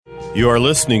You are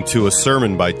listening to a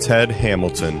sermon by Ted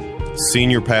Hamilton,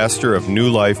 Senior Pastor of New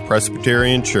Life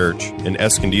Presbyterian Church in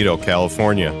Escondido,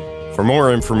 California. For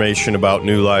more information about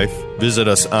New Life, visit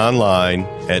us online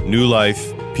at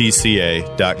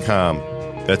newlifepca.com.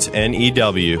 That's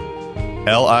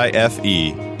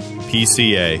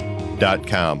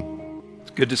NEWLIFEPCA.com.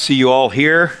 It's good to see you all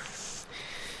here.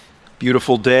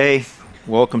 Beautiful day.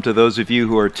 Welcome to those of you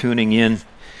who are tuning in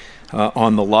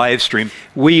on the live stream.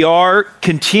 We are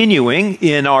continuing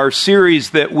in our series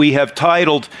that we have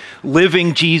titled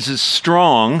Living Jesus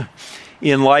Strong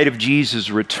in Light of Jesus'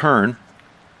 Return.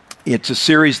 It's a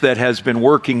series that has been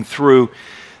working through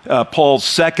Paul's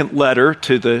second letter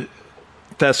to the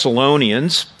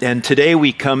Thessalonians, and today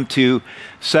we come to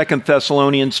 2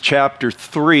 Thessalonians chapter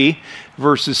 3,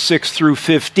 verses 6 through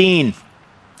 15.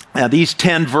 Now, these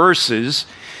 10 verses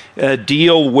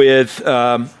deal with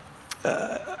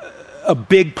a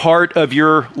big part of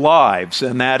your lives,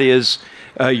 and that is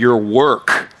your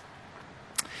work.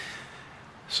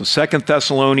 So 2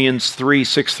 Thessalonians 3,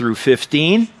 6 through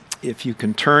 15. If you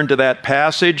can turn to that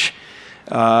passage,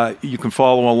 you can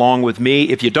follow along with me.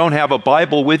 If you don't have a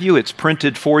Bible with you, it's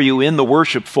printed for you in the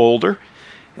worship folder,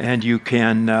 and you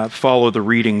can follow the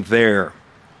reading there.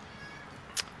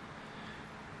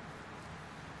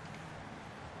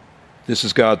 This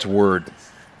is God's Word.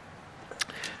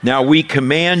 Now we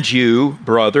command you,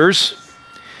 brothers,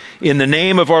 in the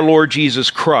name of our Lord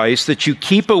Jesus Christ, that you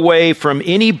keep away from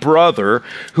any brother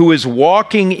who is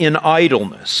walking in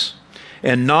idleness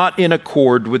and not in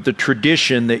accord with the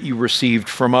tradition that you received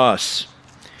from us.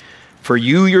 For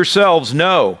you yourselves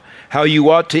know how you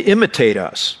ought to imitate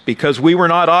us, because we were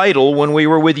not idle when we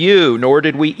were with you, nor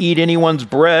did we eat anyone's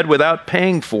bread without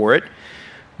paying for it,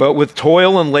 but with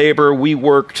toil and labor we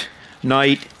worked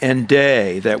night and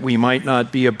day, that we might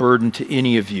not be a burden to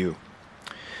any of you.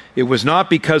 It was not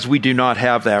because we do not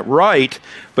have that right,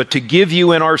 but to give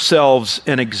you in ourselves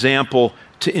an example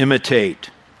to imitate.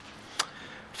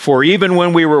 For even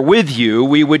when we were with you,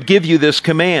 we would give you this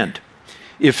command: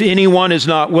 if anyone is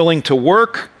not willing to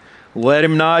work, let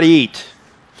him not eat.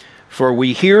 For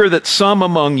we hear that some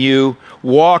among you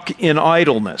walk in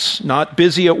idleness, not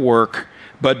busy at work,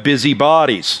 but busy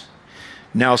bodies.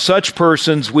 Now such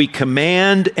persons we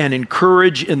command and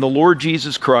encourage in the Lord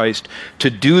Jesus Christ to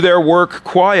do their work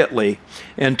quietly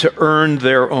and to earn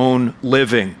their own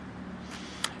living.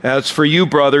 As for you,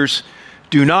 brothers,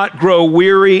 do not grow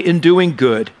weary in doing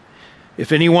good.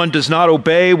 If anyone does not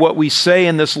obey what we say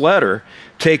in this letter,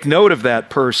 take note of that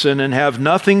person and have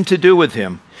nothing to do with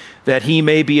him, that he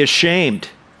may be ashamed.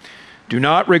 Do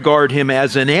not regard him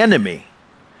as an enemy,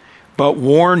 but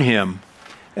warn him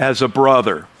as a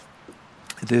brother.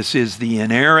 This is the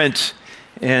inerrant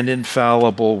and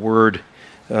infallible Word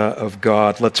of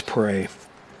God. Let's pray.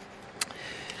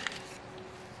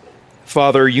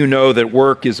 Father, you know that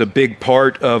work is a big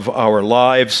part of our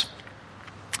lives.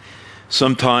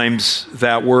 Sometimes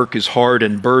that work is hard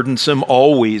and burdensome.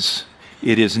 Always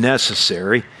it is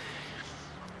necessary.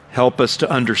 Help us to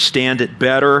understand it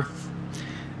better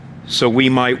so we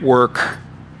might work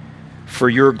for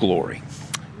your glory.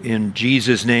 In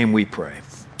Jesus' name we pray.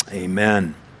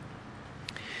 Amen.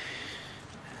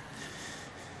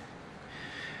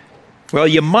 Well,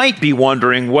 you might be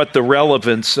wondering what the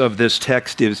relevance of this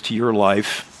text is to your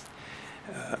life.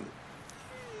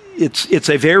 It's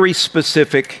a very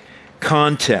specific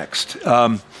context.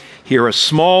 Here, a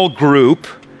small group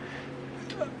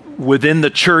within the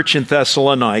church in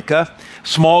Thessalonica,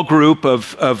 small group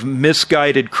of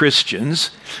misguided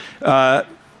Christians,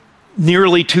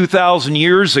 nearly 2,000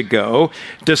 years ago,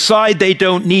 decide they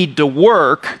don't need to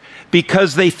work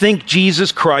because they think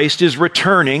Jesus Christ is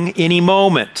returning any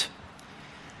moment.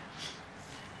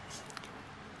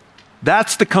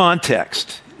 That's the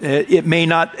context. It may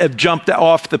not have jumped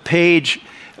off the page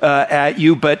at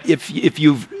you, but if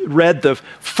you've read the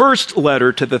first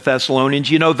letter to the Thessalonians,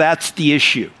 you know that's the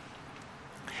issue.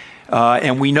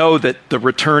 And we know that the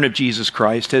return of Jesus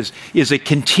Christ is a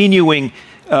continuing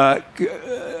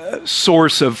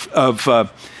source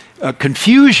of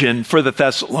confusion for the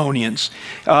Thessalonians.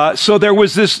 So there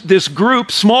was this group,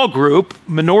 small group,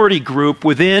 minority group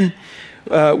within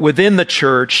the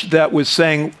church that was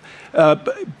saying,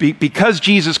 because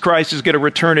Jesus Christ is going to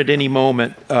return at any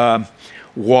moment,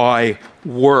 why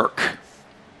work?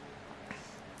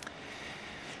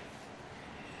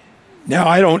 Now,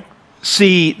 I don't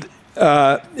see.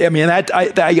 I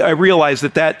realize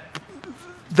that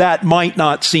might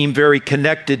not seem very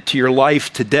connected to your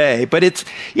life today, but it's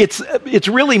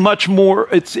really much more.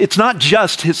 It's not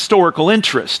just historical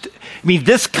interest. I mean,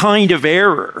 this kind of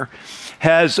error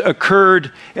has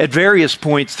occurred at various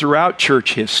points throughout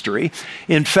church history.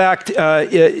 In fact,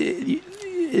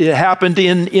 it happened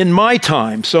in my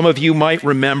time. Some of you might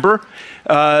remember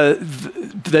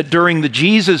that during the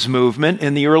Jesus movement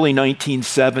in the early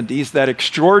 1970s, that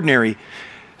extraordinary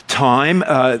time,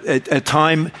 a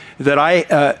time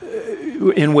that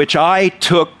in which I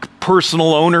took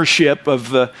personal ownership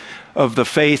of the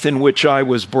faith in which I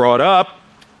was brought up.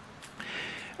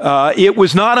 It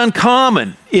was not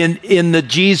uncommon in the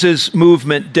Jesus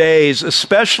movement days,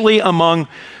 especially among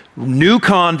new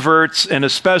converts and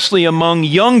especially among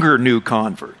younger new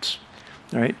converts,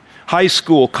 right? High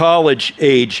school, college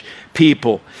age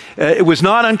people. It was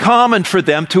not uncommon for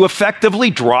them to effectively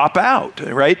drop out,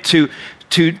 right? To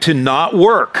not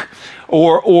work,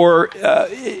 or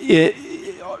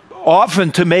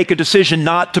often to make a decision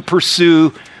not to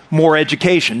pursue more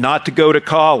education, not to go to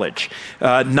college,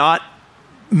 not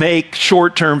make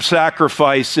short-term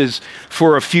sacrifices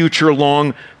for a future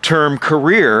long-term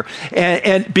career.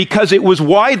 And because it was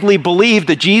widely believed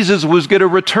that Jesus was going to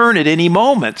return at any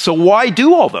moment. So why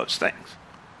do all those things?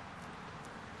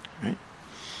 Right?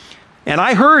 And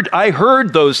I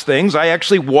heard those things. I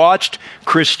actually watched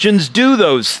Christians do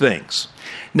those things.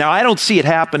 Now, I don't see it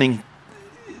happening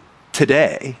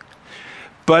today,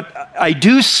 but I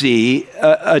do see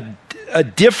a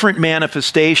different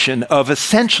manifestation of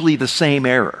essentially the same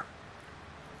error.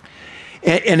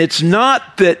 And it's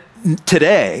not that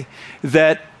today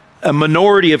that a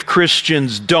minority of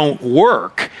Christians don't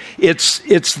work. It's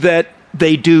that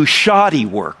they do shoddy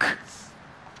work.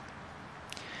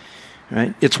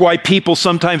 Right? It's why people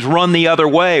sometimes run the other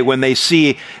way when they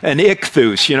see an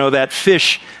ichthus, that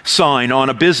fish sign on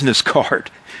a business card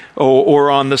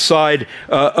or on the side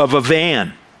of a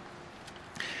van.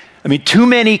 I mean, too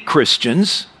many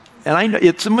Christians, and I know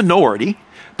it's a minority,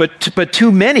 but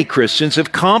too many Christians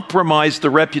have compromised the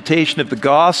reputation of the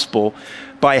gospel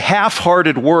by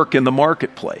half-hearted work in the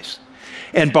marketplace.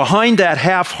 And behind that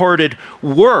half-hearted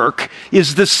work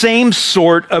is the same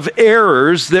sort of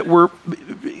errors that were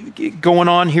going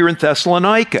on here in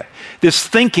Thessalonica. This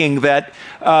thinking that,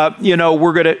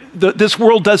 this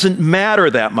world doesn't matter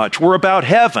that much. We're about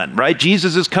heaven, right?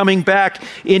 Jesus is coming back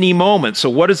any moment. So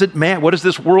what does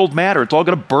this world matter? It's all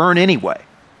going to burn anyway.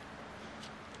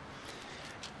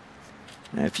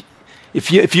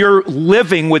 If you're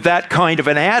living with that kind of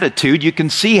an attitude, you can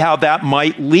see how that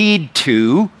might lead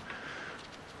to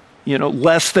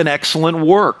less than excellent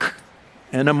work.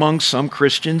 And among some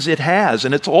Christians it has,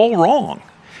 and it's all wrong.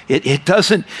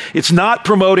 It's not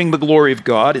promoting the glory of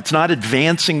God. It's not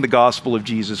advancing the gospel of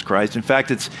Jesus Christ. In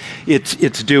fact,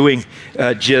 it's doing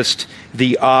just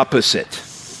the opposite.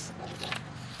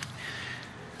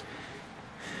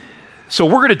 So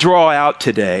we're going to draw out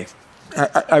today.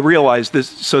 I realize this,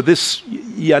 so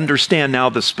you understand now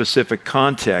the specific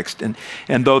context, and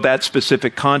though that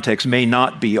specific context may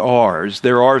not be ours,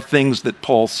 there are things that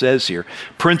Paul says here,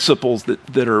 principles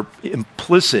that are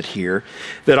implicit here,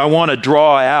 that I want to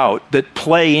draw out that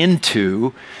play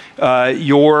into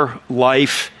your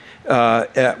life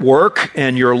at work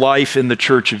and your life in the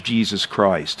Church of Jesus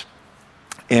Christ.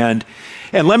 And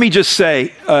let me just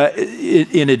say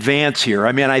in advance here,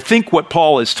 I think what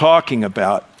Paul is talking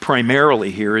about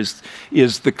primarily here is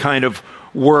the kind of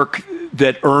work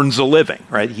that earns a living,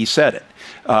 right? He said it.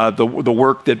 The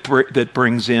work that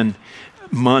brings in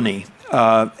money.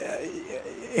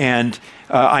 And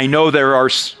I know there are,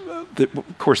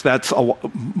 of course,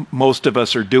 most of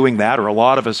us are doing that, or a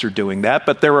lot of us are doing that,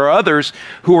 but there are others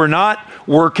who are not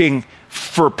working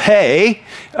for pay.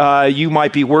 You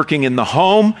might be working in the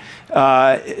home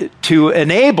to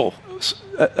enable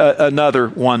another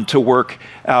one to work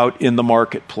out in the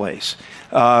marketplace.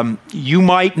 You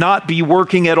might not be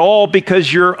working at all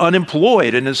because you're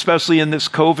unemployed, and especially in this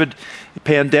COVID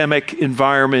pandemic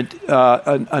environment,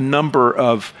 a number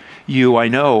of you I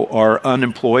know are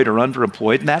unemployed or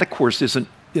underemployed, and that of course isn't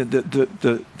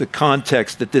the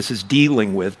context that this is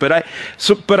dealing with. But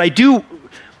I do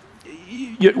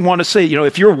want to say,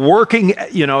 if you're working,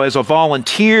 as a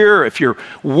volunteer, if you're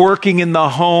working in the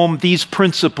home, these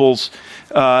principles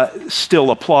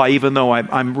still apply, even though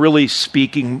I'm really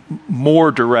speaking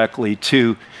more directly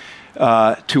to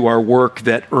our work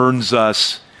that earns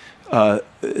us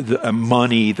the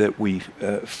money that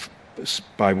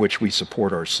by which we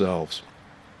support ourselves.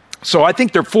 So I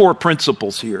think there are 4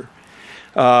 principles here.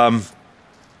 So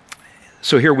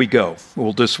here we go.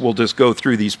 We'll just go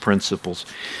through these principles.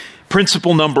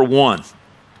 Principle number 1,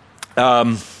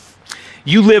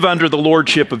 you live under the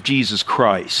Lordship of Jesus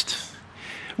Christ,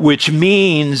 which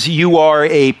means you are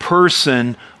a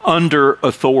person under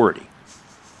authority.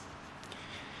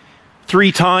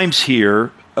 3 times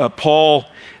here, Paul,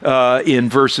 in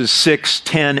verses 6,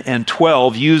 10, and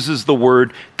 12, uses the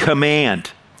word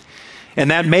command.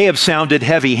 And that may have sounded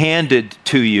heavy-handed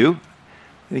to you.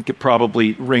 I think it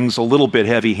probably rings a little bit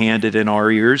heavy-handed in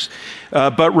our ears.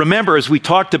 But remember, as we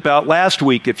talked about last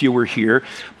week, if you were here,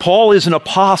 Paul is an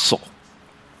apostle,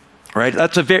 right?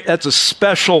 That's a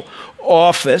special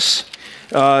office.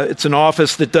 It's an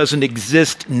office that doesn't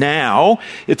exist now.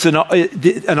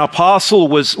 An apostle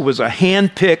was a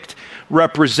hand-picked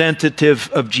representative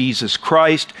of Jesus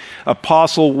Christ.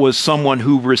 Apostle was someone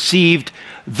who received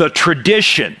the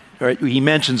tradition. Right? He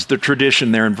mentions the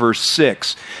tradition there in verse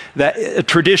 6. That a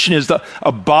tradition is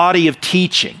a body of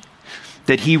teaching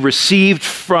that he received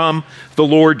from the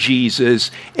Lord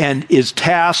Jesus and is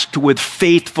tasked with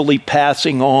faithfully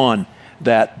passing on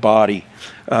that body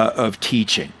of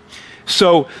teaching.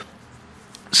 So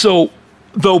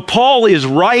though Paul is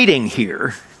writing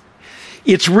here,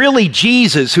 it's really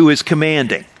Jesus who is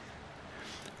commanding,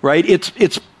 right?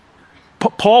 It's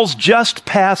Paul's just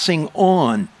passing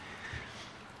on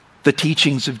the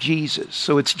teachings of Jesus.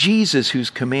 So it's Jesus who's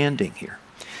commanding here.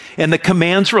 And the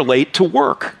commands relate to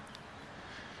work.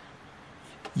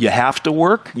 You have to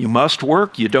work. You must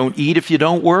work. You don't eat if you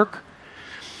don't work.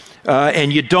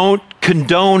 And you don't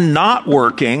condone not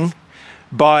working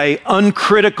by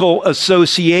uncritical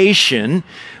association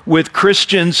with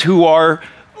Christians who are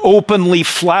openly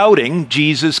flouting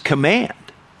Jesus' command.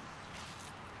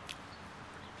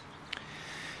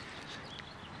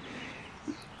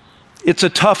 It's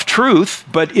a tough truth,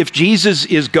 but if Jesus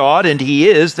is God, and he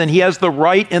is, then he has the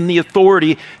right and the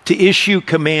authority to issue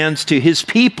commands to his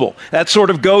people. That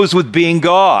sort of goes with being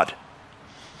God.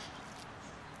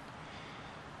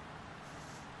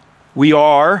 We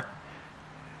are,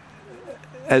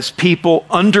 as people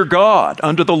under God,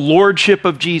 under the Lordship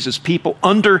of Jesus, people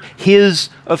under his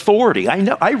authority.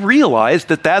 I realize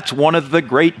that that's one of the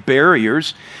great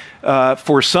barriers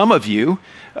for some of you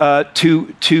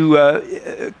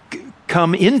to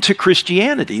come into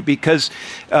Christianity, because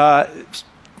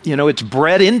it's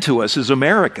bred into us as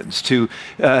Americans to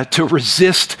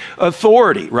resist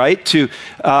authority, right? To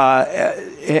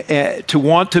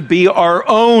want to be our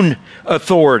own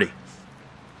authority.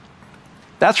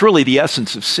 That's really the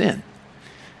essence of sin.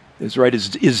 Is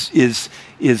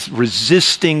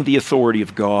resisting the authority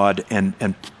of God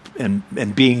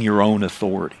and being your own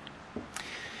authority.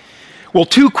 Well,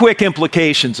 two quick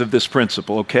implications of this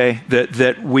principle, okay,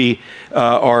 that we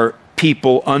are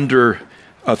people under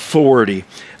authority.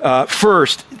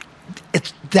 First,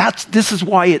 this is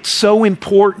why it's so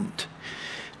important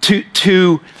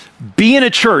to be in a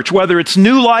church, whether it's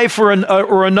New Life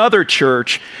or another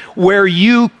church, where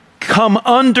you come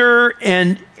under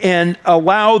and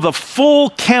allow the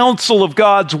full counsel of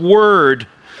God's Word,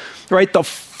 right, the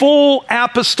full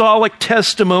apostolic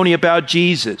testimony about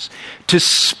Jesus, to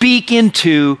speak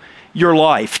into your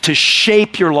life, to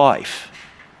shape your life.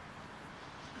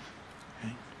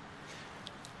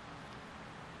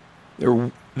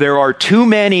 There are too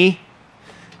many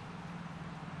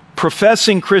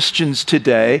professing Christians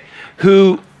today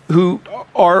who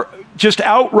are just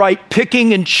outright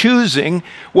picking and choosing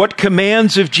what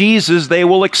commands of Jesus they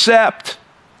will accept.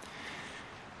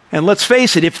 And let's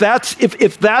face it, if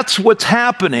that's what's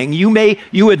happening, you may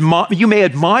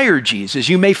admire Jesus.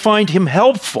 You may find him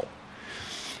helpful.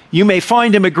 You may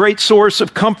find him a great source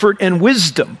of comfort and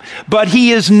wisdom, but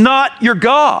he is not your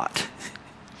God.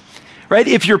 Right?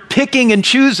 If you're picking and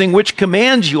choosing which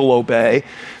commands you'll obey,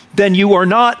 then you are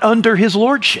not under his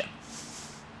lordship.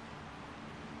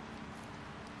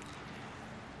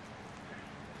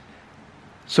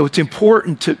 So it's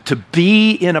important to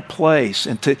be in a place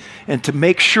and to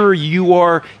make sure you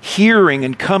are hearing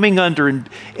and coming under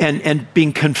and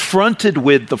being confronted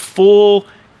with the full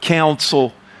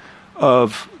counsel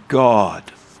of God.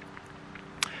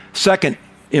 Second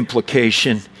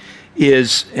implication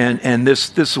is, and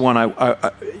this one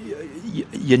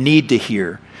you need to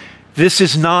hear. This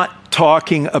is not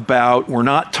talking about, we're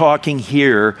not talking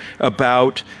here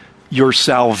about your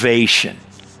salvation.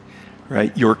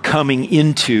 Right? You're coming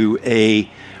into a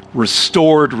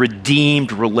restored,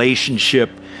 redeemed relationship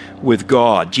with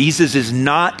God. Jesus is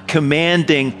not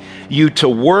commanding you to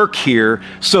work here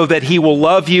so that he will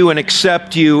love you and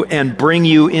accept you and bring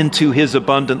you into his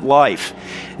abundant life.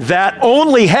 That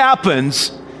only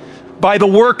happens by the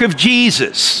work of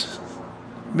Jesus.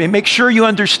 Make sure you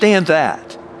understand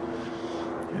that.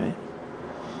 Right?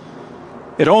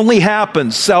 It only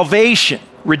happens, salvation,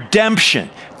 redemption,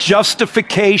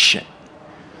 justification,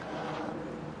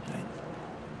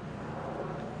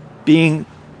 being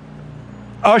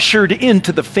ushered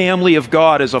into the family of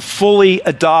God as a fully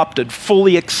adopted,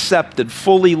 fully accepted,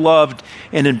 fully loved,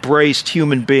 and embraced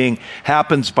human being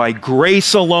happens by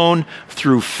grace alone,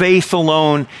 through faith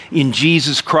alone, in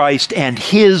Jesus Christ and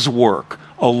His work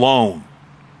alone.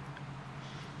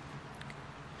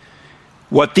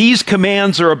 What these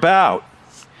commands are about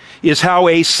is how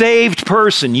a saved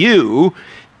person, you,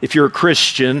 if you're a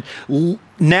Christian,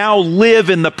 now live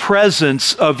in the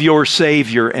presence of your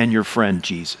Savior and your friend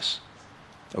Jesus.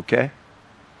 Okay?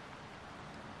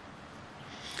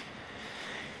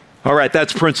 All right,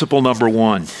 that's principle number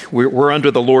one. We're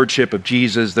under the Lordship of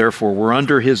Jesus, therefore we're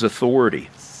under His authority.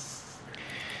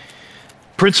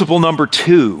 Principle number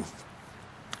two,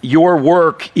 your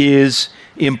work is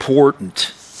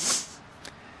important.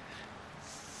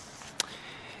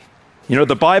 You know,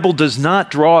 the Bible does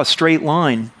not draw a straight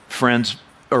line, friends,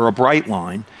 or a bright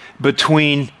line,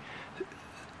 between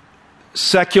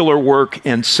secular work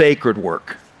and sacred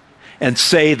work, and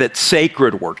say that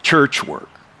sacred work, church work,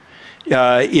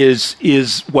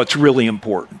 is what's really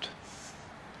important.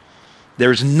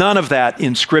 There's none of that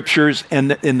in Scriptures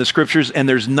and in the Scriptures, and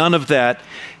there's none of that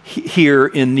here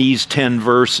in these 10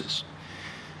 verses.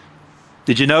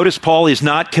 Did you notice Paul is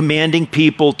not commanding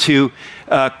people to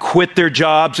quit their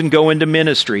jobs and go into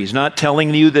ministry? He's not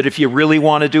telling you that if you really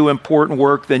want to do important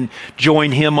work, then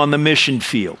join him on the mission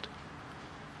field.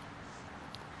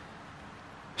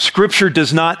 Scripture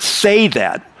does not say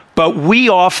that, but we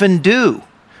often do.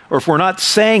 Or if we're not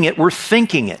saying it, we're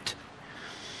thinking it.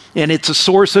 And it's a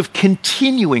source of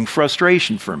continuing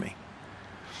frustration for me.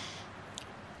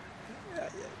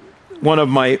 One of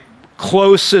my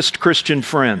closest Christian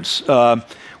friends,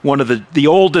 one of the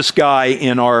oldest guy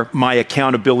in my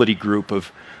accountability group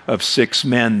of 6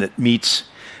 men that meets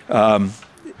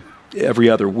every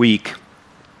other week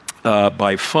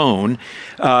by phone,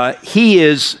 he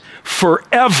is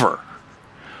forever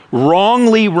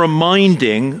wrongly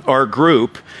reminding our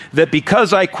group that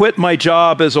because I quit my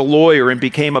job as a lawyer and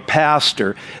became a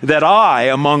pastor, that I,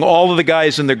 among all of the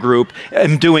guys in the group,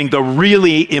 am doing the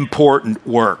really important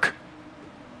work.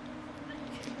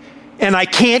 And I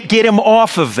can't get him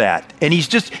off of that. And he's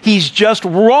just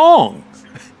wrong.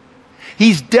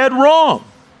 He's dead wrong.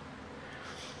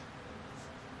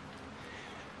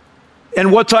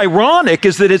 And what's ironic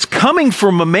is that it's coming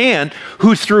from a man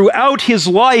who throughout his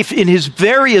life in his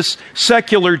various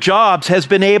secular jobs has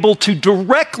been able to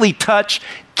directly touch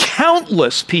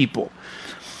countless people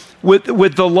with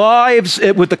the lives,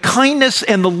 with the kindness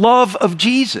and the love of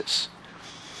Jesus.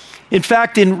 In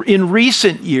fact, in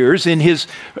recent years, in his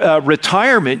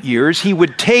retirement years, he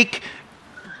would take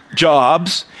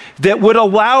jobs that would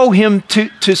allow him to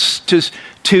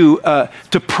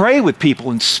pray with people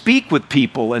and speak with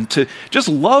people and to just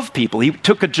love people. He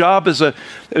took a job as a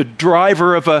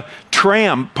driver of a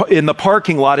tram in the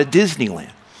parking lot at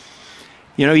Disneyland.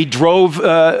 You know, he drove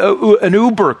an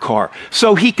Uber car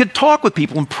so he could talk with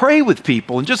people and pray with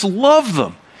people and just love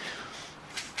them.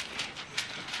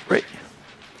 Right?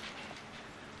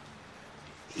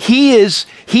 He is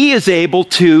able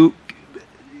to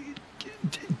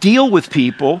deal with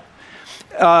people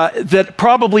that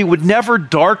probably would never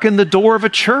darken the door of a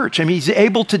church. I mean, he's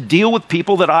able to deal with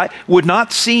people that would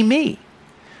not see me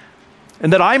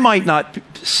and that I might not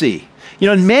see. You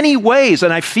know, in many ways,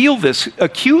 and I feel this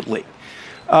acutely,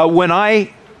 when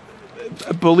I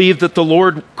believe that the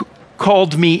Lord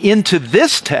called me into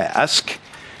this task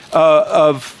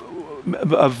of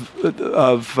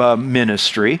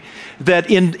ministry, that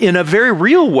in a very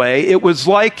real way, it was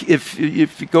like, if you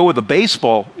go with a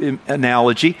baseball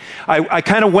analogy, I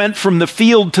kind of went from the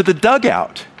field to the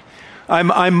dugout.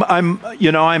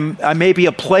 I may be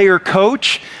a player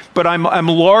coach, but I'm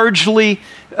largely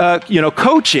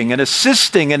coaching and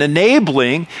assisting and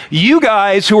enabling you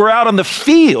guys who are out on the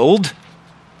field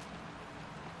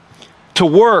to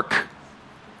work.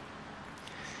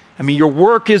 I mean, your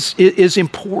work is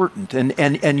important,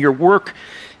 and your work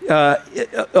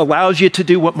allows you to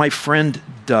do what my friend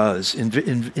does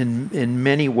in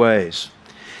many ways.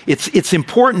 It's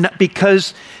important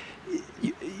because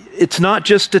it's not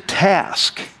just a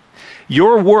task.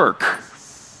 Your work,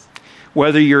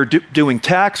 whether you're doing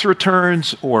tax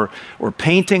returns or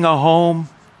painting a home,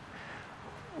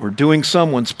 or doing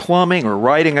someone's plumbing, or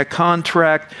writing a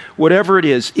contract, whatever it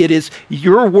is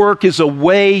your work is a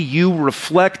way you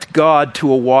reflect God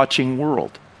to a watching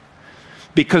world.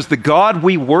 Because the God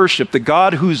we worship, the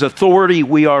God whose authority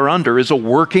we are under, is a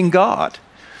working God.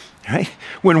 Right?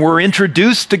 When we're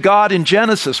introduced to God in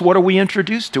Genesis, what are we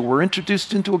introduced to? We're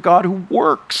introduced into a God who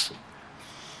works,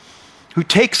 who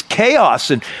takes chaos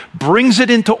and brings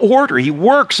it into order. He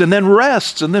works and then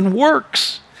rests and then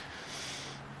works.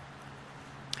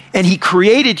 And he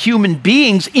created human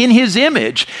beings in his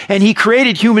image, and he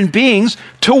created human beings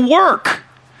to work.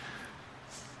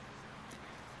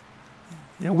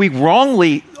 We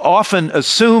wrongly often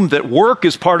assume that work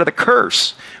is part of the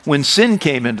curse when sin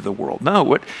came into the world.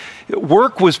 No,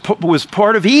 work was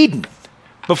part of Eden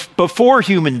before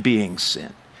human beings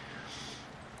sinned.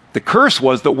 The curse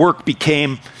was that work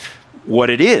became what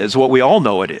it is, what we all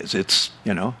know it is. It's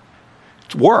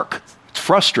work. It's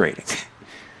frustrating.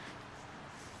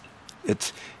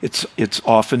 It's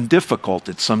often difficult.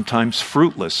 It's sometimes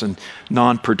fruitless and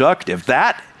non-productive.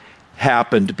 That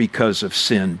happened because of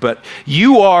sin. But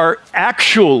you are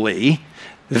actually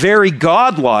very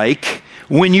godlike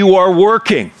when you are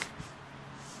working.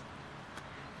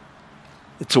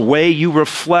 It's a way you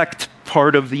reflect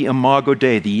part of the imago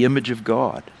Dei, the image of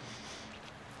God.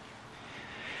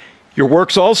 Your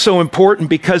work's also important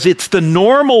because it's the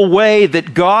normal way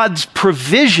that God's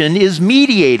provision is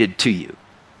mediated to you.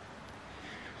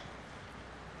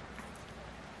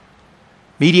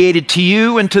 Mediated to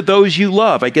you and to those you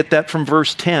love. I get that from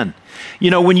verse 10.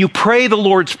 When you pray the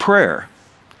Lord's Prayer,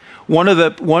 one of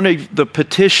the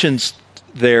petitions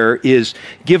there is,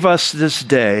 give us this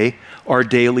day our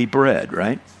daily bread,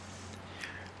 right?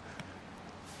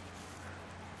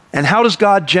 And how does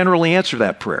God generally answer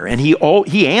that prayer? And he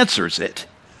answers it.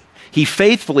 He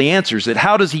faithfully answers it.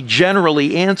 How does he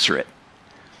generally answer it?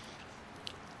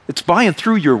 It's by and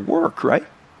through your work, right?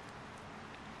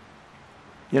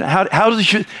 How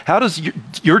does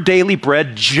your daily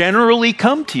bread generally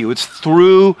come to you? It's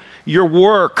through your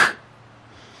work.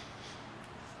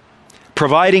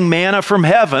 Providing manna from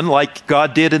heaven, like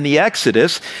God did in the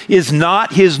Exodus, is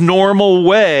not his normal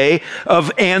way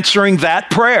of answering that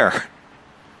prayer.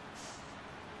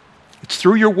 It's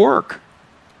through your work.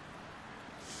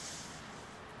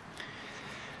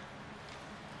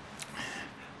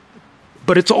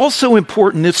 But it's also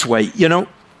important this way.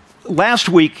 Last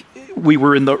week we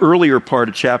were in the earlier part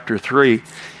of chapter 3,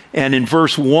 and in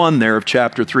verse 1 there of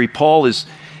chapter 3, Paul is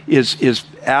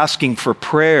asking for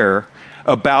prayer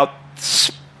about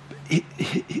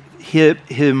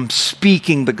him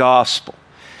speaking the gospel.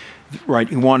 Right?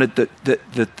 He wanted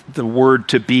the word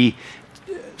to be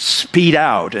speed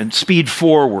out and speed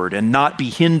forward and not be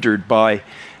hindered by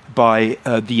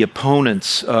the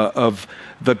opponents of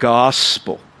the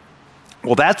gospel.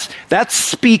 Well, that's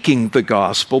speaking the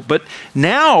gospel, but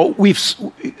now we've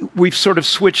sort of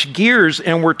switched gears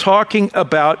and we're talking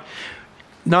about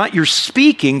not your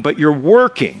speaking, but your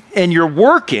working. And your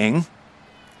working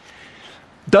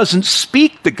doesn't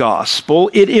speak the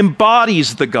gospel, it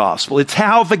embodies the gospel. It's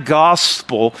how the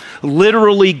gospel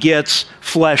literally gets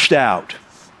fleshed out.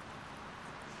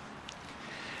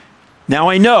 Now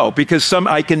I know, because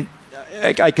I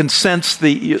can sense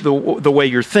the way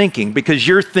you're thinking, because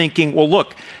you're thinking, well,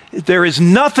 look, there is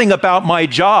nothing about my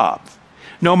job,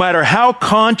 no matter how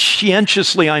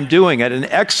conscientiously I'm doing it and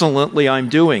excellently I'm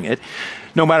doing it,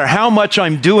 no matter how much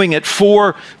I'm doing it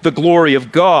for the glory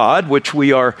of God, which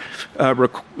we are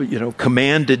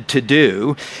commanded to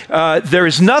do, there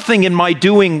is nothing in my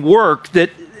doing work that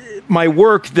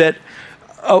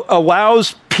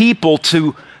allows people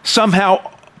to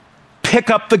somehow pick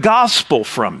up the gospel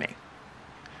from me.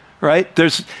 Right?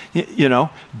 There's,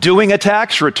 doing a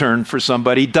tax return for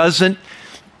somebody doesn't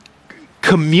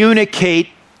communicate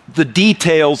the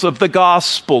details of the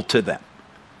gospel to them.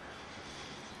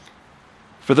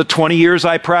 For the 20 years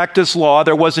I practiced law,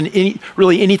 there wasn't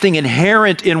really anything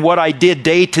inherent in what I did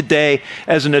day to day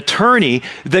as an attorney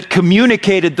that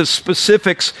communicated the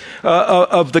specifics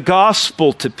of the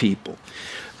gospel to people.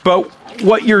 But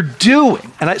what you're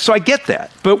doing, so I get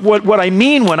that. But what I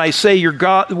mean when I say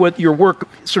what your work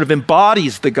sort of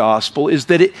embodies the gospel is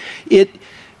that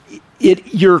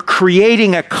you're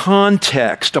creating a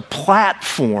context, a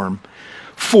platform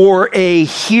for a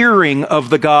hearing of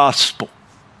the gospel,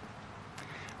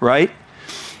 right?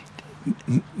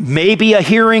 Maybe a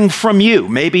hearing from you.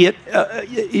 Maybe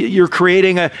you're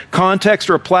creating a context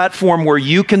or a platform where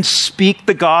you can speak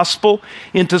the gospel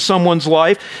into someone's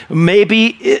life. Maybe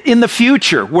in the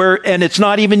future, and it's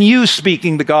not even you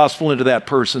speaking the gospel into that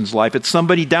person's life. It's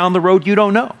somebody down the road you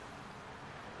don't know.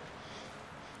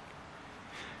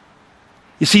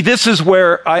 You see, this is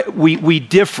where we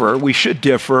differ. We should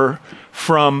differ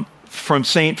from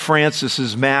St.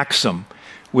 Francis's maxim,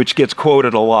 which gets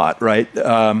quoted a lot, right?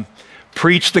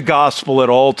 Preach the gospel at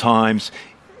all times,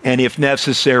 and if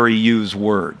necessary, use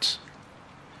words.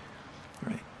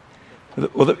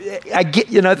 Right? Well, I get,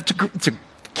 it's a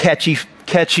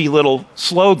catchy little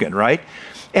slogan, right?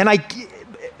 And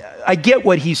I get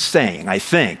what he's saying, I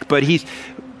think, but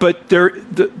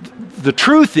the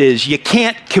truth is you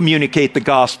can't communicate the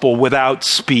gospel without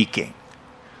speaking.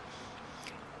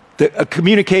 A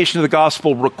communication of the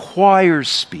gospel requires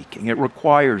speaking. It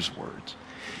requires words.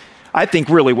 I think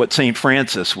really what St.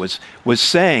 Francis was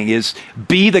saying is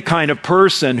be the kind of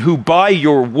person who by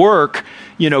your work,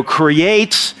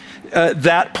 creates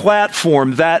that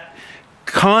platform, that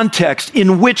context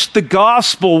in which the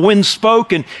gospel, when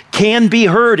spoken, can be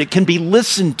heard. It can be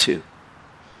listened to.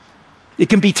 It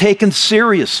can be taken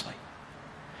seriously.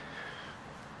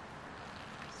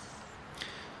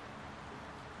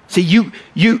 See,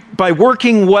 you by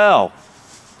working well,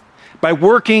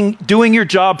 doing your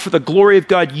job for the glory of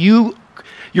God,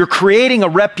 you're creating a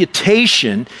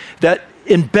reputation that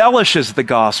embellishes the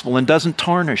gospel and doesn't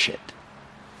tarnish it.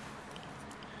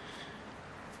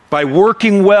 By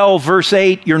working well, verse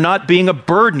 8, you're not being a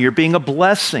burden, you're being a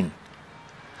blessing.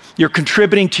 You're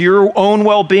contributing to your own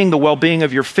well-being, the well-being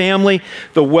of your family,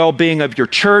 the well-being of your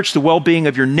church, the well-being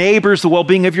of your neighbors, the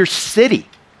well-being of your city.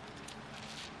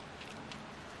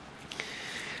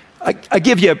 I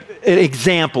give you an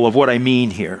example of what I mean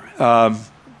here, and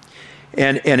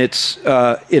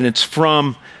it's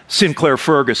from Sinclair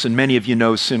Ferguson. Many of you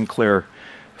know Sinclair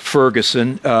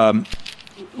Ferguson,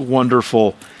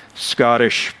 wonderful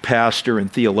Scottish pastor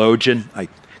and theologian. I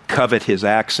covet his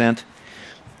accent.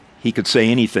 He could say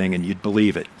anything and you'd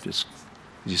believe it. Just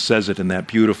he says it in that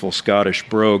beautiful Scottish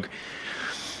brogue.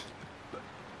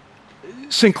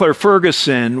 Sinclair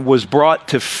Ferguson was brought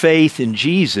to faith in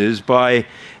Jesus by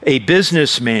a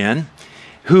businessman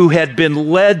who had been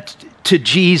led to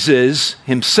Jesus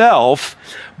himself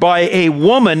by a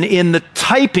woman in the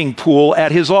typing pool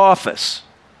at his office.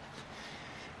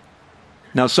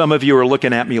 Now, some of you are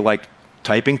looking at me like,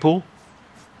 typing pool?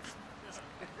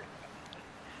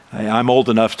 I'm old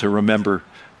enough to remember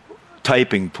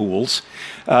typing pools.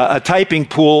 A typing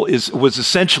pool was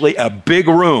essentially a big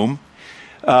room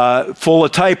full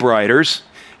of typewriters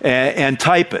and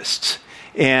typists.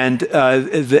 And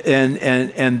that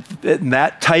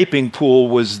typing pool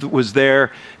was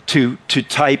there to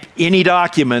type any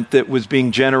document that was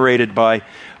being generated by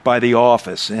the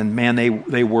office. And man,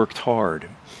 they worked hard.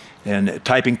 And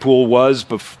typing pool was,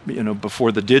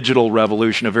 before the digital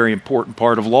revolution, a very important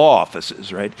part of law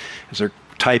offices, right? As they're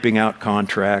typing out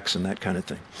contracts and that kind of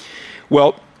thing.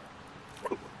 Well,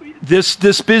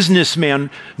 this businessman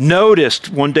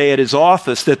noticed one day at his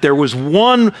office that there was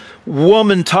one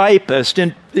woman typist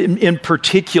in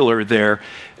particular there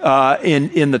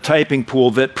in the typing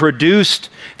pool that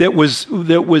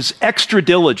was extra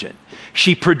diligent.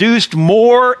 She produced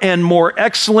more and more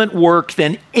excellent work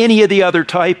than any of the other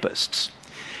typists.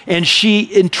 And she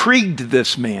intrigued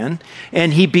this man,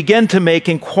 and he began to make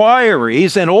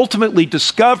inquiries and ultimately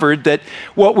discovered that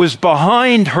what was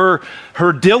behind her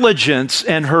diligence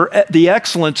and the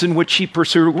excellence in which she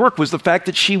pursued work was the fact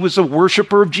that she was a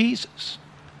worshiper of Jesus.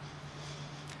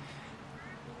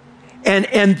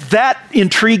 And that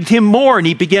intrigued him more, and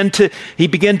he began to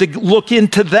look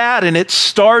into that, and it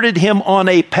started him on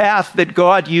a path that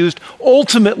God used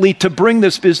ultimately to bring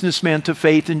this businessman to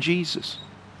faith in Jesus.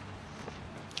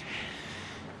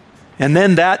 And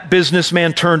then that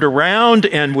businessman turned around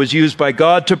and was used by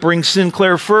God to bring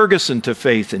Sinclair Ferguson to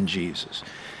faith in Jesus.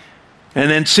 And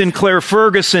then Sinclair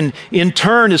Ferguson, in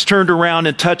turn, has turned around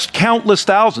and touched countless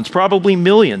thousands, probably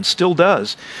millions, still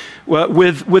does,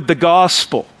 with the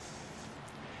gospel.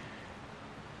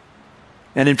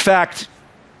 And in fact,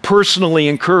 personally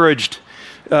encouraged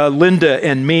Linda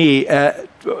and me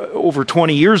over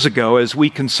 20 years ago as we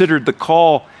considered the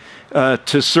call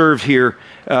to serve here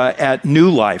at New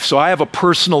Life. So I have a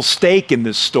personal stake in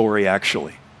this story,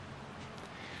 actually.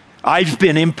 I've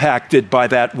been impacted by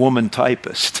that woman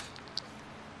typist.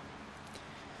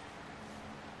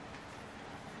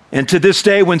 And to this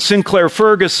day, when Sinclair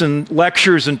Ferguson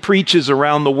lectures and preaches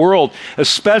around the world,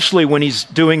 especially when he's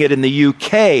doing it in the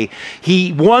UK,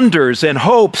 he wonders and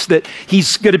hopes that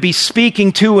he's going to be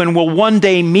speaking to and will one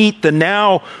day meet the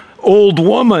now old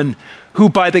woman who,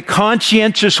 by the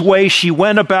conscientious way she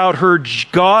went about her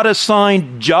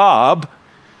God-assigned job,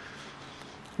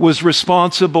 was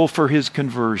responsible for his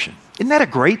conversion. Isn't that a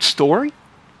great story?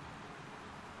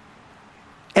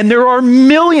 And there are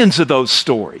millions of those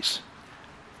stories.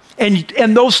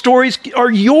 And those stories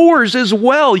are yours as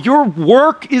well. Your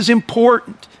work is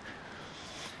important.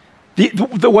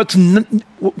 What's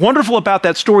wonderful about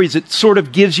that story is it sort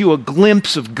of gives you a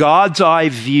glimpse of God's eye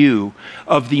view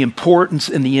of the importance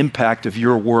and the impact of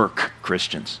your work,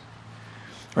 Christians.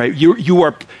 Right? You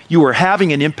are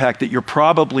having an impact that you're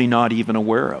probably not even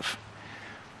aware of.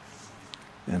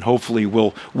 And hopefully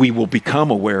we will become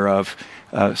aware of,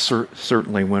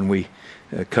 certainly when we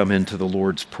come into the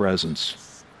Lord's presence.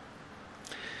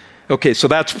 Okay, so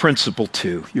that's principle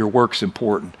 2. Your work's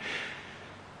important.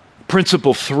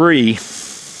 Principle 3,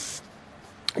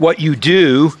 what you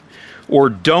do or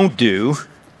don't do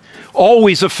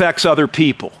always affects other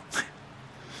people.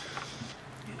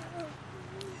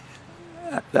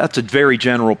 That's a very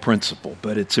general principle,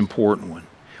 but it's an important one.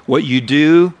 What you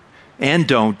do and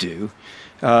don't do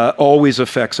always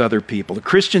affects other people. The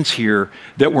Christians here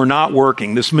that were not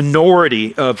working, this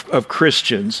minority of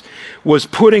Christians, was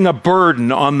putting a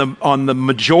burden on the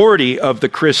majority of the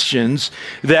Christians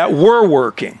that were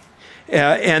working.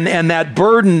 And that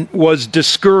burden was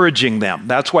discouraging them.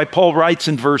 That's why Paul writes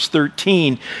in verse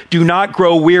 13, do not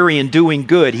grow weary in doing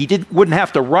good. He wouldn't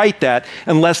have to write that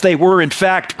unless they were in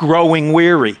fact growing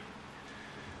weary.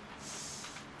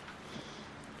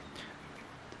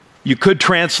 You could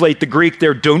translate the Greek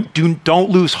there, don't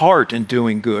lose heart in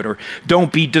doing good, or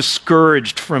don't be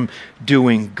discouraged from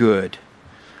doing good.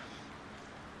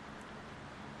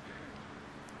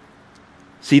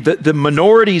 See, the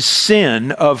minority's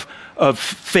sin of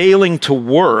failing to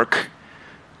work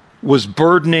was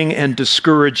burdening and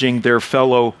discouraging their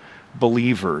fellow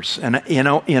believers. And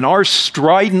in our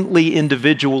stridently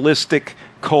individualistic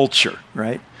culture,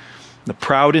 right, the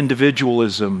proud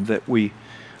individualism that we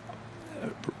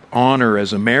honor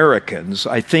as Americans,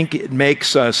 I think it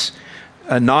makes us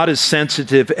not as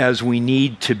sensitive as we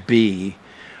need to be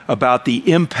about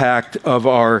the impact of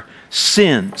our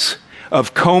sins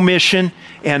of commission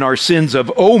and our sins of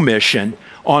omission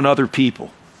on other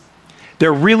people.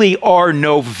 There really are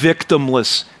no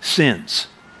victimless sins.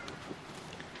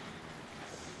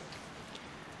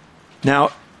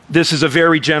 Now, this is a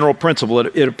very general principle.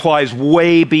 It applies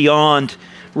way beyond,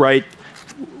 right,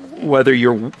 whether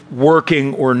you're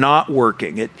working or not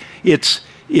working.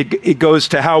 It goes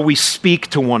to how we speak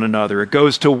to one another. It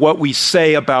goes to what we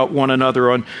say about one another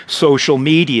on social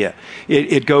media.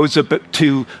 It goes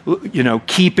to,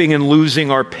 keeping and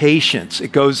losing our patience.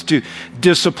 It goes to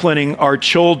disciplining our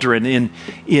children in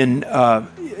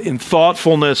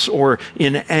thoughtfulness or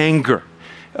in anger.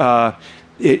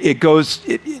 It goes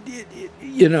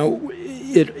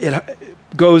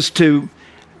to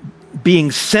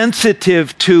being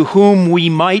sensitive to whom we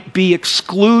might be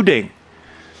excluding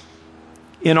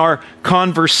in our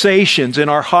conversations, in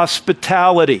our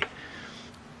hospitality,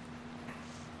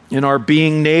 in our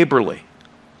being neighborly.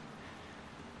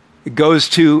 It goes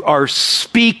to our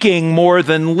speaking more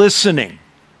than listening.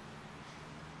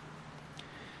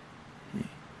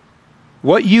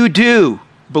 What you do,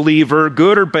 believer,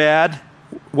 good or bad,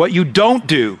 what you don't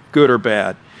do, good or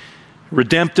bad,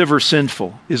 redemptive or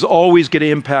sinful, is always going to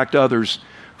impact others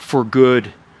for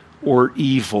good or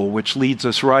evil, which leads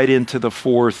us right into the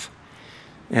fourth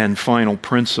and final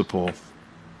principle.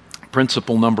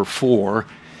 Principle number 4.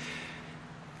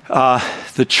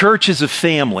 The church is a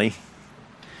family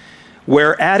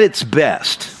where at its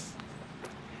best,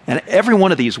 and every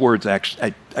one of these words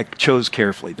actually I chose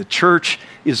carefully. The church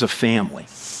is a family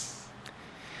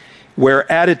where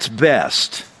at its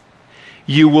best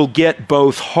you will get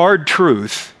both hard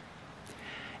truth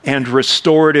and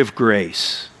restorative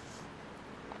grace.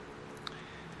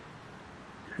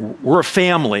 We're a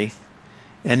family,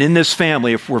 and in this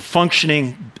family, if we're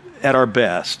functioning at our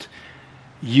best,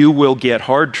 you will get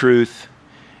hard truth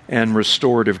and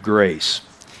restorative grace.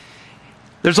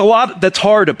 There's a lot that's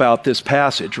hard about this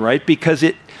passage, right? Because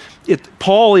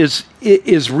Paul is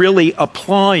really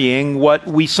applying what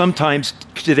we sometimes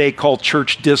today call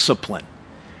church discipline,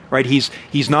 right?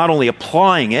 He's not only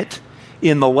applying it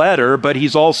in the letter, but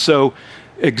he's also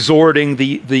exhorting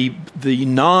the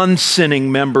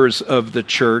non-sinning members of the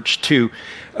church to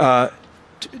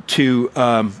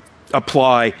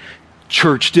apply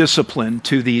church discipline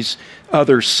to these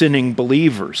other sinning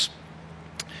believers.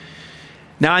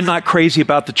 Now, I'm not crazy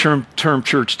about the term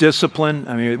church discipline.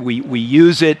 I mean, we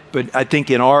use it, but I think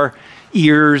in our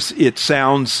ears it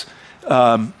sounds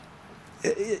I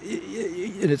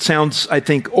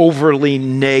think, overly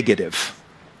negative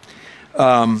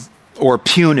or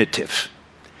punitive.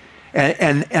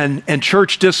 And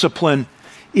church discipline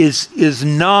is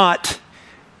not.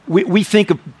 We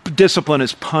think of discipline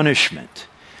as punishment,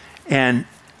 and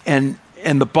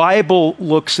the Bible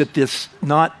looks at this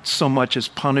not so much as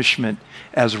punishment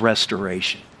as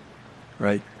restoration,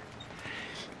 right?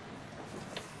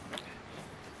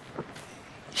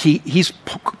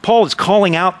 Paul is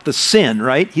calling out the sin,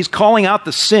 right? He's calling out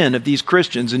the sin of these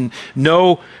Christians in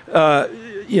in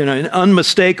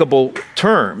unmistakable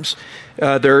terms.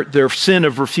 Their sin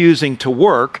of refusing to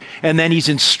work, and then he's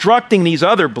instructing these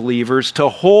other believers to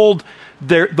hold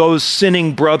those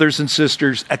sinning brothers and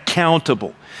sisters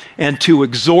accountable, and to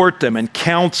exhort them and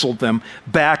counsel them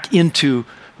back into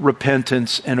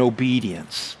repentance and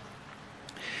obedience.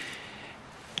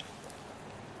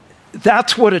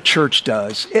 That's what a church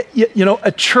does.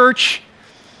 A church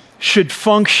should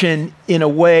function in a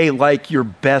way like your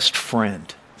best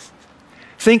friend.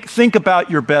 Think about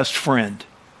your best friend.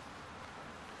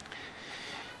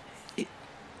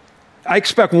 I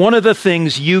expect one of the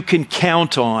things you can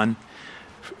count on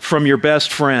from your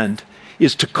best friend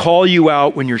is to call you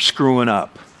out when you're screwing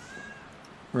up,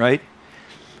 right?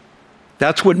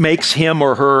 That's what makes him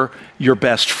or her your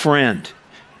best friend,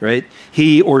 right?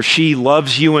 He or she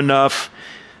loves you enough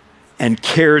and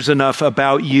cares enough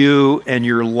about you and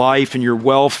your life and your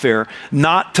welfare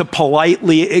not to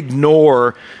politely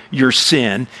ignore your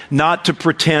sin, not to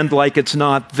pretend like it's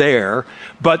not there,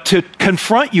 but to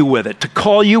confront you with it, to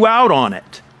call you out on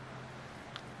it.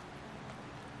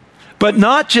 But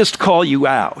not just call you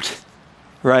out,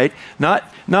 right?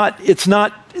 It's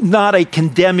not a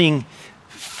condemning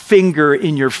finger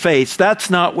in your face.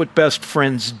 That's not what best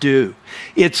friends do.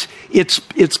 It's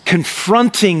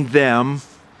confronting them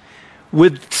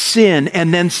with sin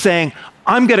and then saying,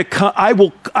 I'm going to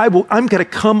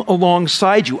come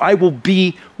alongside you. I will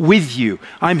be with you.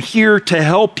 I'm here to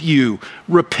help you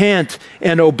repent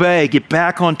and obey, get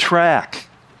back on track.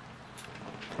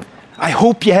 I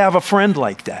hope you have a friend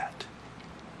like that.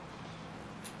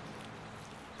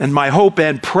 And my hope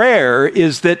and prayer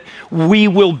is that we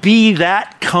will be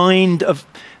that kind of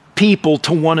people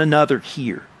to one another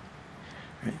here.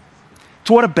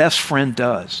 It's what a best friend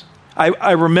does.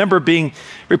 I remember being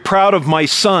very proud of my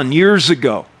son years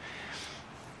ago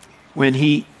when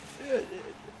he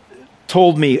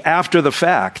told me after the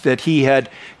fact that he had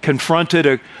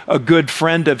confronted a good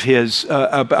friend of his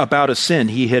about a sin.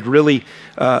 He had really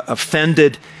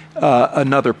offended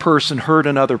another person, hurt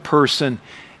another person,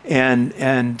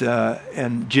 and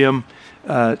Jim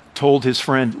told his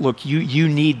friend, "Look, you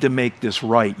need to make this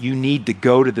right. You need to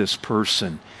go to this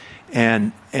person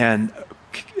and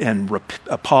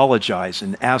apologize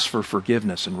and ask for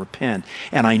forgiveness and repent."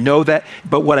 And I know that,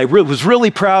 but what I was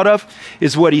really proud of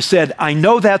is what he said. I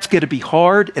know that's going to be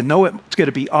hard and know it's going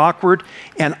to be awkward,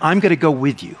 and I'm going to go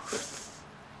with you.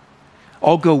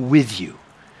 I'll go with you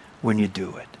when you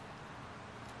do it.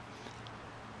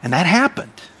 And that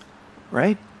happened,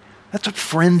 right? That's what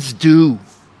friends do.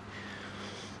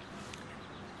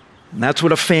 And that's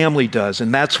what a family does,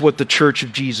 and that's what the Church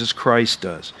of Jesus Christ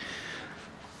does.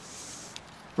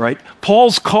 Right?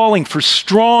 Paul's calling for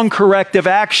strong corrective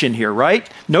action here, right?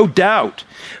 No doubt.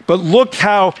 But look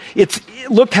how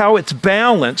it's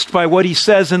balanced by what he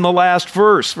says in the last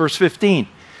verse 15.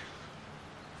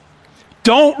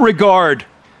 Don't regard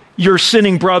your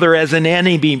sinning brother as an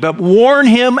enemy, but warn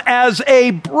him as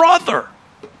a brother.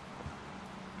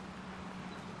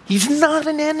 He's not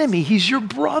an enemy, he's your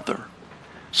brother.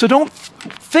 So don't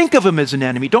think of him as an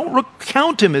enemy. Don't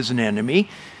count him as an enemy.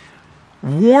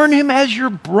 Warn him as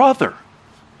your brother.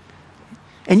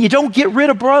 And you don't get rid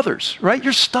of brothers, right?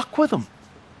 You're stuck with them.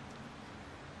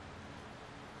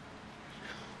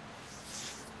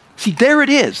 See, there it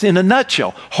is in a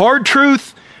nutshell. Hard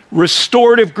truth,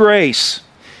 restorative grace.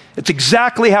 It's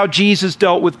exactly how Jesus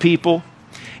dealt with people.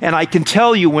 And I can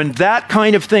tell you when that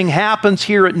kind of thing happens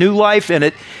here at New Life, and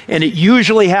it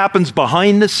usually happens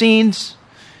behind the scenes.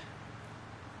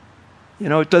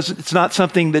 It's not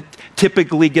something that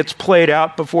typically gets played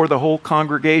out before the whole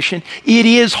congregation. It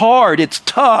is hard, it's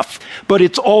tough, but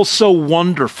it's also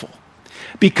wonderful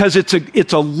because it's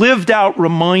a lived out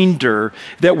reminder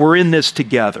that we're in this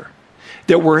together,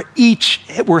 that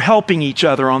we're helping each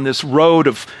other on this road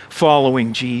of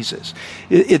following Jesus.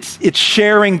 It's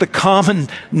sharing the common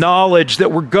knowledge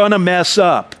that we're going to mess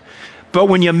up. But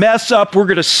when you mess up, we're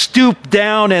going to stoop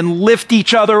down and lift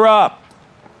each other up.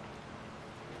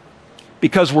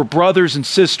 Because we're brothers and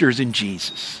sisters in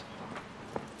Jesus.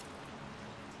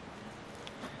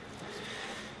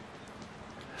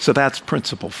 So that's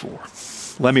principle 4.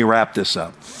 Let me wrap this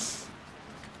up.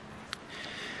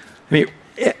 And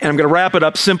I'm going to wrap it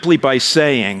up simply by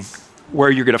saying where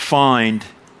you're going to find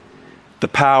the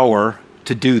power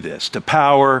to do this, the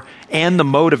power and the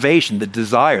motivation, the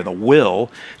desire, the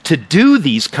will to do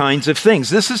these kinds of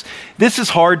things. This is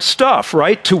hard stuff,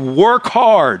 right? To work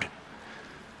hard,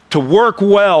 to work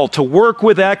well, to work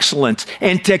with excellence,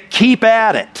 and to keep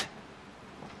at it.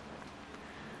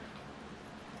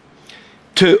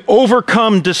 To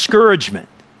overcome discouragement.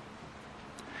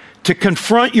 To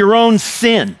confront your own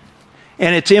sin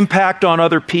and its impact on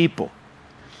other people.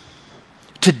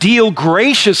 To deal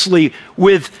graciously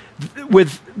with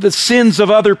the sins of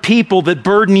other people that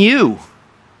burden you.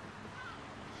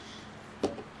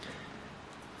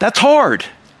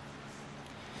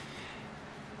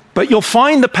 But you'll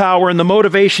find the power and the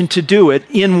motivation to do it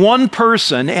in one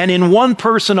person and in one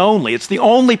person only. It's the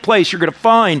only place you're going to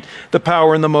find the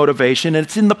power and the motivation, and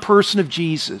it's in the person of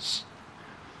Jesus.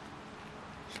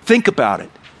 Think about it.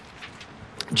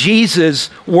 Jesus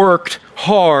worked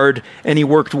hard and he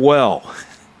worked well.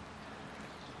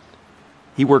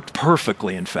 He worked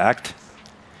perfectly, in fact.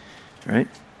 Right?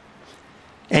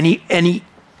 And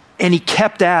he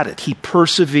kept at it. He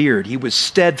persevered. He was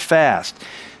steadfast.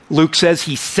 Luke says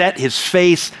he set his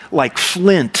face like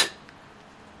flint.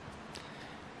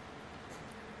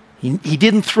 He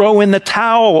didn't throw in the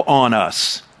towel on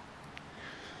us.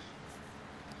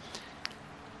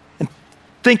 And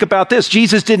think about this.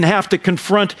 Jesus didn't have to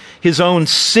confront his own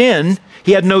sin.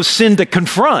 He had no sin to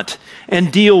confront and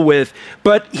deal with,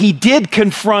 but he did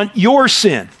confront your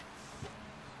sin.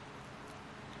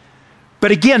 But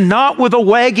again, not with a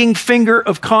wagging finger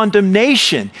of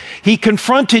condemnation. He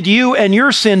confronted you and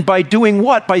your sin by doing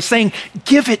what? By saying,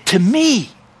 give it to me.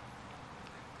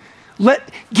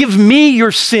 Give me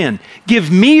your sin. Give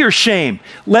me your shame.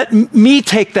 Let me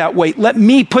take that weight. Let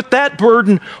me put that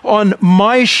burden on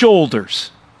my shoulders.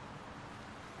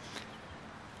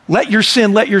 Let your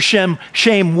sin, let your shame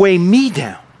weigh me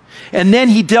down. And then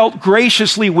he dealt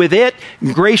graciously with it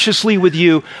and graciously with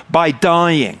you by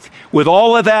dying, with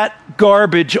all of that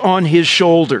garbage on his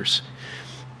shoulders,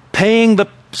 paying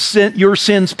your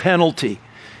sin's penalty,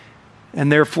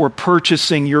 and therefore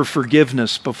purchasing your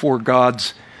forgiveness before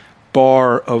God's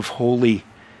bar of holy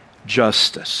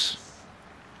justice.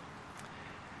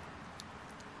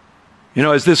 You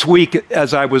know, as this week,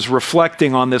 as I was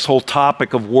reflecting on this whole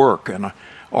topic of work and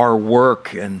our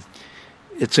work and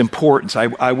its importance,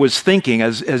 I was thinking,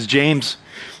 as James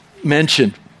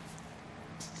mentioned,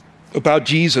 about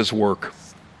Jesus' work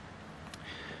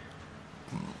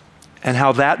and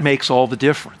how that makes all the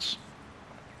difference.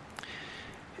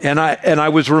 And I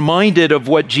was reminded of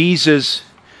what Jesus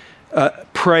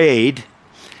prayed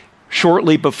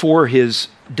shortly before his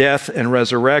death and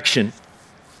resurrection.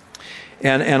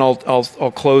 And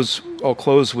I'll close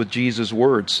with Jesus'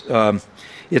 words.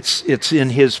 It's in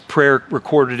his prayer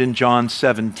recorded in John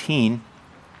 17.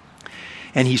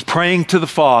 And he's praying to the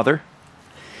Father.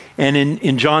 And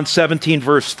in John 17,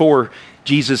 verse 4,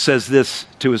 Jesus says this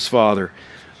to his Father.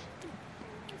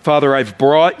 Father, I've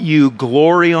brought you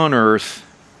glory on earth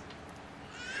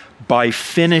by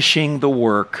finishing the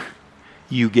work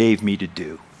you gave me to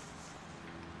do.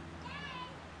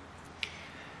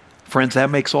 Friends, that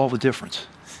makes all the difference.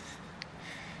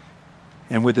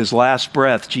 And with his last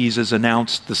breath, Jesus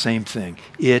announced the same thing.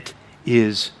 It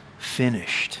is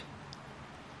finished.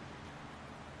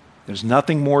 There's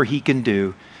nothing more he can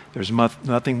do. There's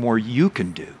nothing more you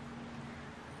can do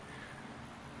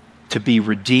to be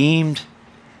redeemed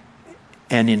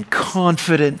and in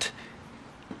confident,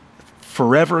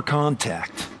 forever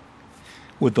contact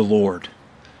with the Lord,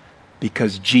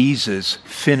 because Jesus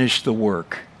finished the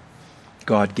work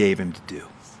God gave him to do.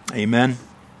 Amen?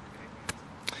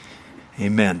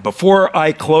 Amen. Before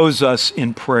I close us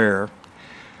in prayer,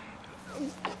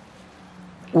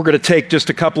 we're going to take just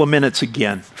a couple of minutes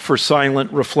again for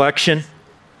silent reflection.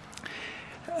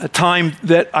 A time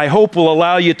that I hope will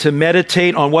allow you to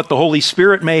meditate on what the Holy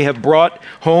Spirit may have brought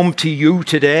home to you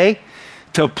today,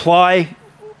 to apply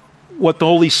what the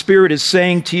Holy Spirit is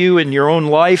saying to you in your own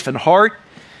life and heart,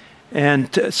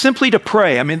 and simply to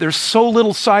pray. I mean, there's so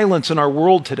little silence in our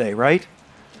world today, right?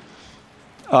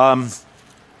 I'm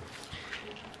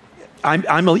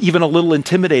even a little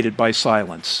intimidated by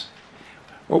silence.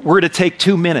 We're going to take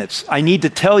 2 minutes. I need to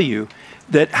tell you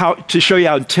that to show you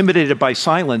how intimidated by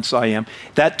silence I am,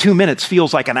 that 2 minutes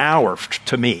feels like an hour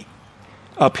to me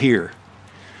up here.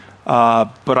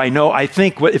 But I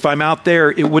think if I'm out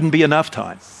there, it wouldn't be enough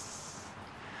time.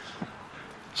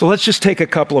 So let's just take a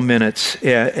couple of minutes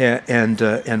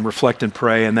and reflect and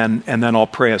pray, and then I'll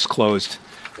pray us closed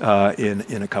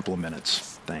in a couple of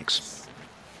minutes. Thanks.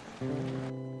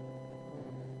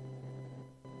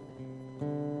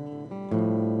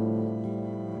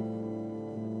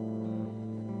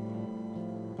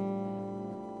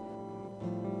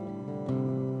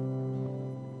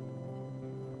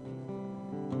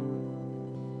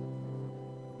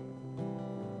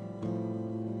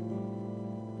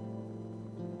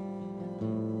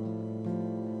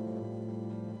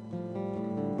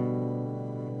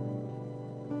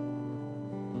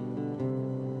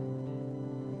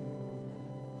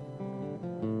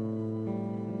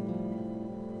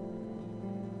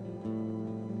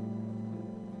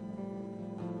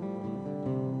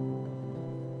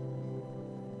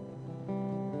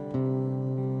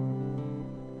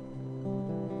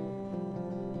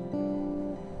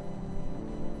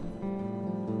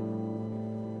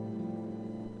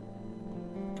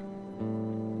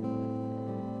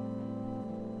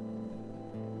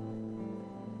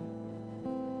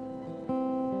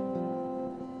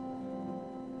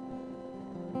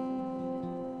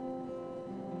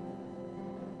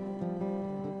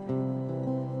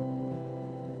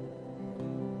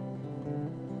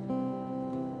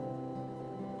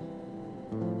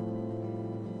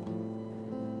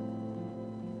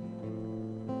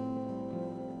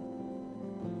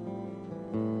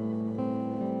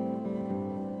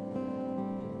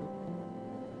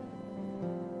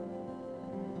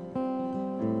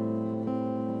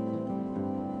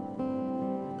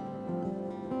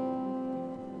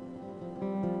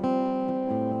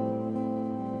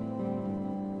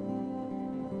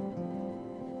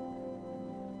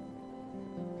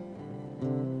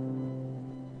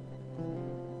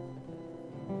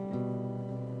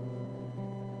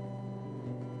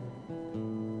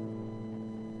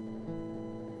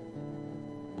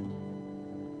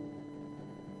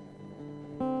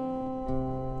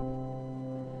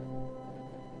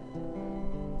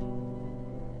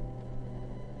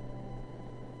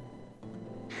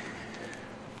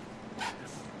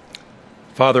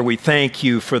 Father, we thank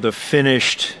you for the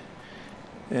finished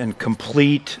and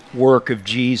complete work of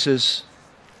Jesus.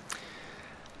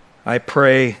 I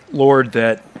pray, Lord,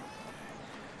 that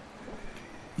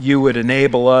you would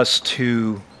enable us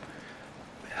to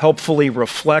helpfully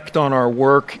reflect on our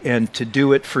work and to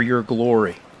do it for your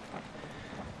glory.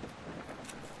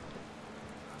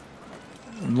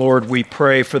 And Lord, we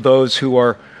pray for those who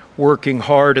are working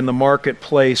hard in the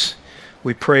marketplace.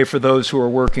 We pray for those who are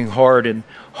working hard in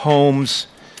homes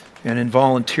and in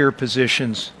volunteer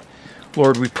positions.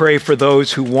 Lord, we pray for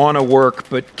those who want to work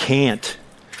but can't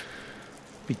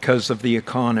because of the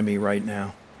economy right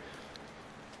now.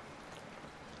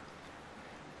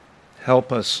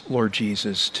 Help us, Lord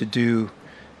Jesus, to do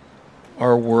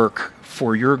our work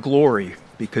for your glory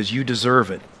because you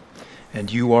deserve it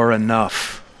and you are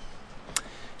enough.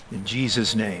 In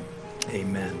Jesus' name,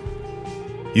 amen.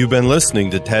 You've been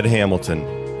listening to Ted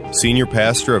Hamilton, Senior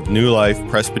Pastor of New Life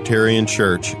Presbyterian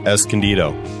Church,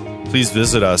 Escondido. Please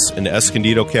visit us in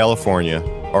Escondido, California,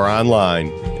 or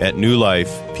online at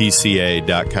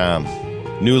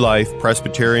newlifepca.com. New Life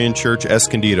Presbyterian Church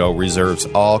Escondido reserves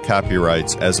all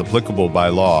copyrights as applicable by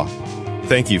law.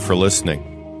 Thank you for listening.